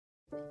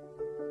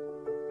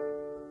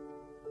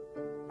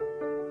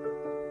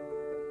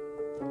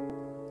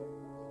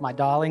My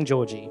darling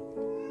Georgie,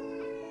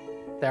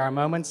 there are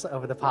moments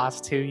over the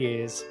past 2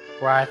 years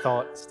where I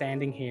thought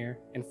standing here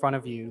in front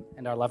of you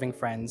and our loving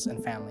friends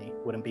and family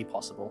wouldn't be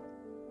possible.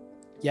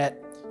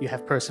 Yet, you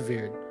have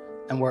persevered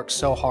and worked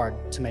so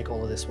hard to make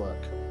all of this work.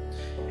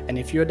 And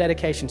if your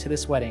dedication to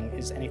this wedding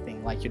is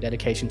anything like your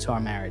dedication to our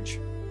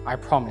marriage, I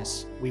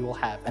promise we will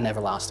have an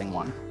everlasting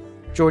one.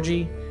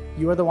 Georgie,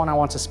 you are the one I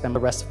want to spend the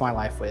rest of my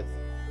life with.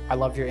 I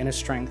love your inner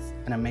strength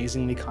and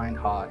amazingly kind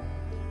heart.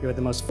 You are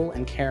the most full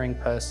and caring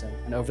person,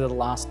 and over the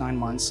last 9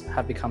 months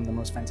have become the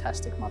most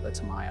fantastic mother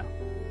to Maya.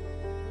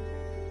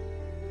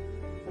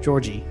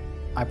 Georgie,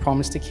 I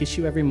promise to kiss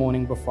you every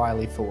morning before I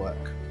leave for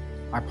work.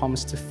 I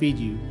promise to feed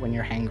you when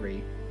you're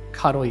hangry,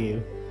 cuddle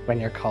you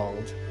when you're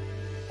cold,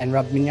 and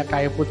rub minyak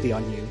kayu putih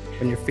on you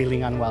when you're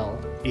feeling unwell,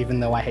 even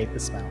though I hate the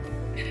smell.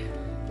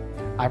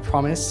 I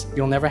promise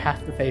you'll never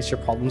have to face your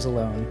problems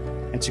alone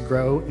and to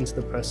grow into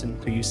the person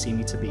who you see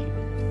me to be.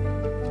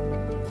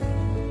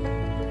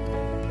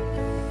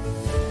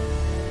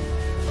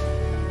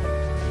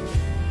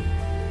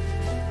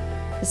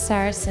 The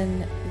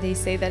Saracen, they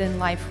say that in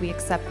life we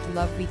accept the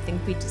love we think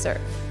we deserve.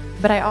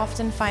 But I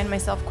often find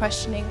myself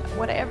questioning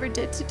what I ever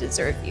did to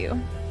deserve you.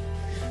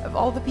 Of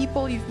all the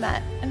people you've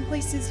met and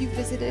places you've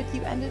visited,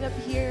 you ended up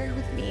here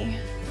with me,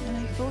 and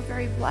I feel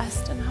very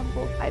blessed and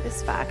humbled by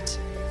this fact.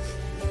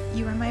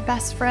 You are my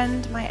best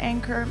friend, my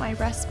anchor, my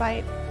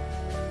respite,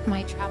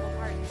 my travel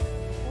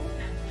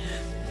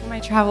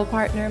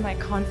partner, my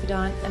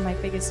confidant, and my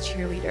biggest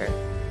cheerleader.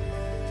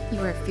 You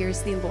are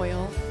fiercely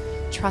loyal,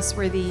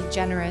 trustworthy,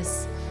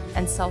 generous,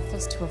 and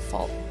selfless to a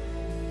fault.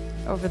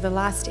 Over the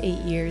last 8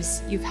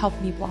 years, you've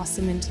helped me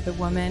blossom into the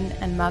woman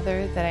and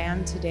mother that I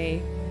am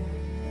today,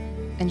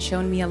 and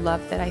shown me a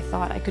love that I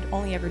thought I could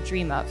only ever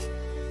dream of.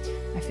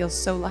 I feel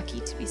so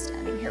lucky to be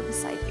standing here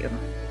beside you.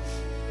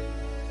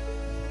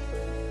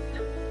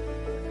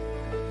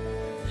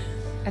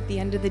 At the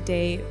end of the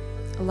day,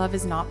 love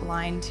is not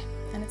blind,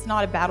 and it's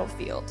not a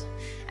battlefield,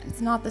 and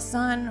it's not the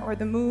sun or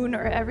the moon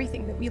or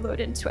everything that we load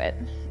into it.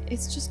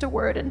 It's just a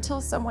word until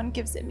someone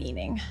gives it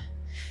meaning.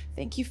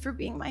 Thank you for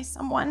being my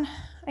someone.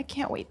 I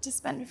can't wait to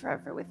spend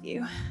forever with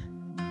you.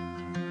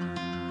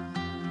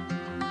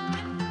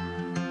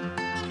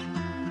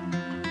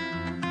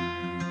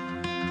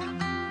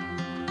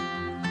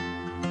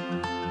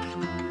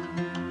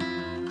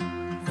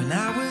 When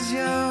I was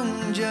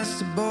young,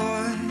 just a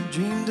boy,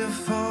 dreamed of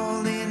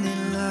falling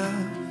in love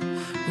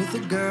with a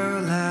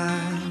girl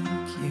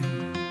like you.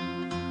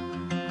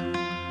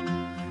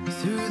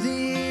 Through the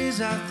years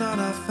I thought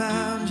I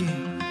found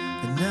you,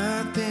 but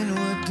nothing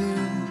would do.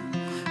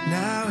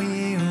 Now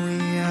here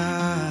we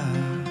are.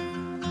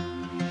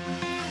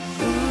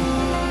 Ooh,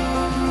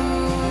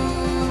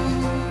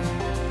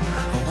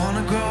 I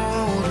wanna grow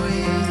old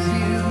with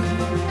you.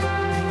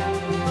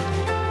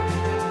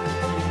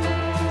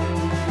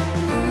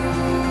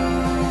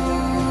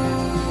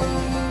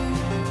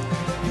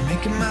 Ooh, you're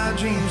making my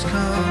dreams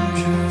come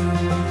true.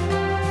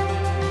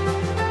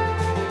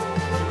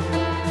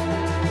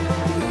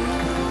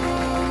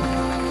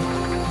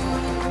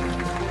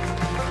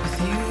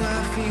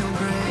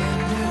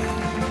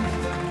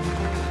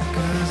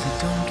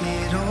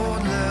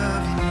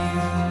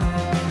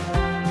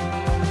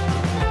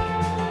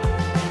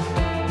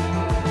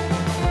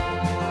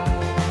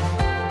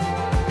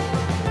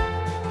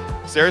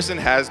 Saracen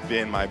has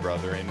been my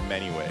brother in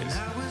many ways.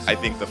 I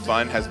think the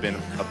fun has been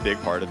a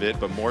big part of it,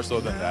 but more so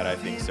than that, I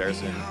think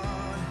Saracen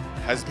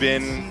has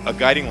been a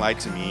guiding light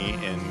to me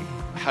in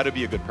how to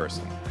be a good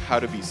person, how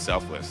to be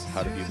selfless,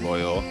 how to be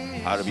loyal,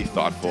 how to be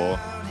thoughtful,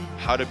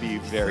 how to be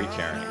very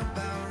caring.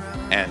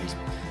 And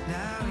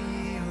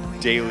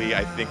daily,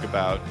 I think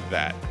about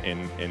that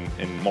in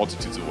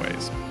multitudes of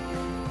ways.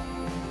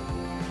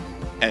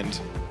 And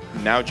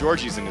now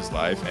Georgie's in his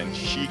life, and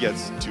she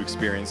gets to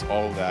experience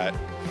all of that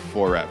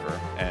forever.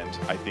 And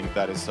I think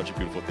that is such a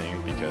beautiful thing,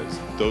 because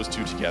those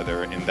two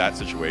together in that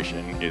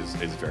situation is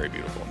very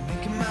beautiful.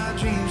 Making my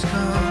dreams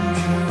come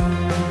true.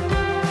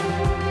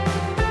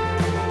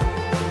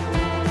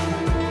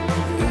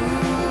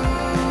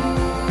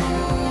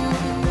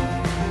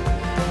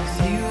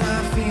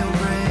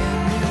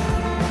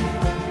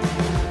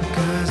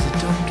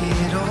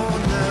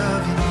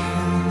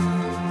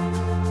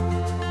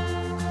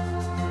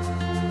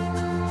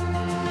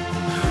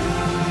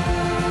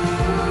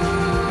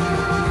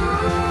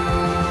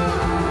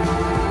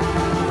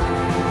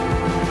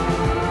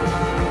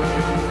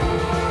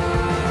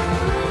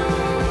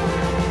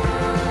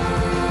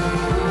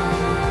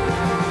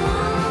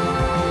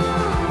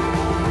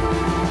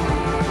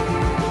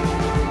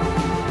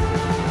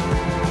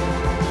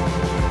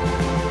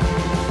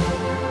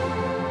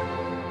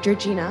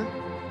 Georgina,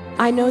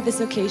 I know this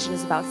occasion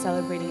is about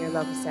celebrating your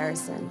love with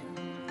Saracen,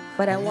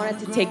 but I wanted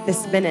to take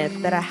this minute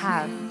that I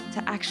have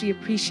to actually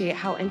appreciate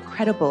how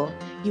incredible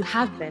you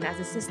have been as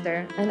a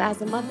sister and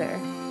as a mother.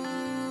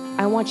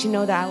 I want you to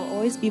know that I will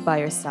always be by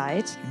your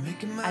side.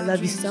 I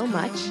love you so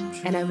much,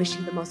 and I wish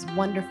you the most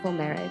wonderful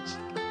marriage.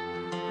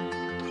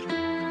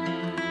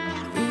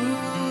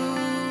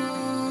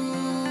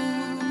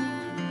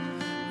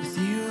 With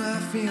you I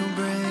feel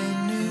brave.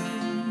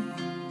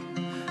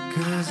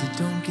 'cause it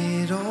don't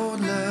get old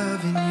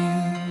loving you.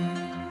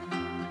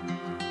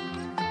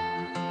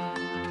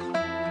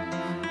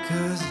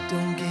 'Cause it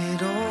don't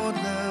get old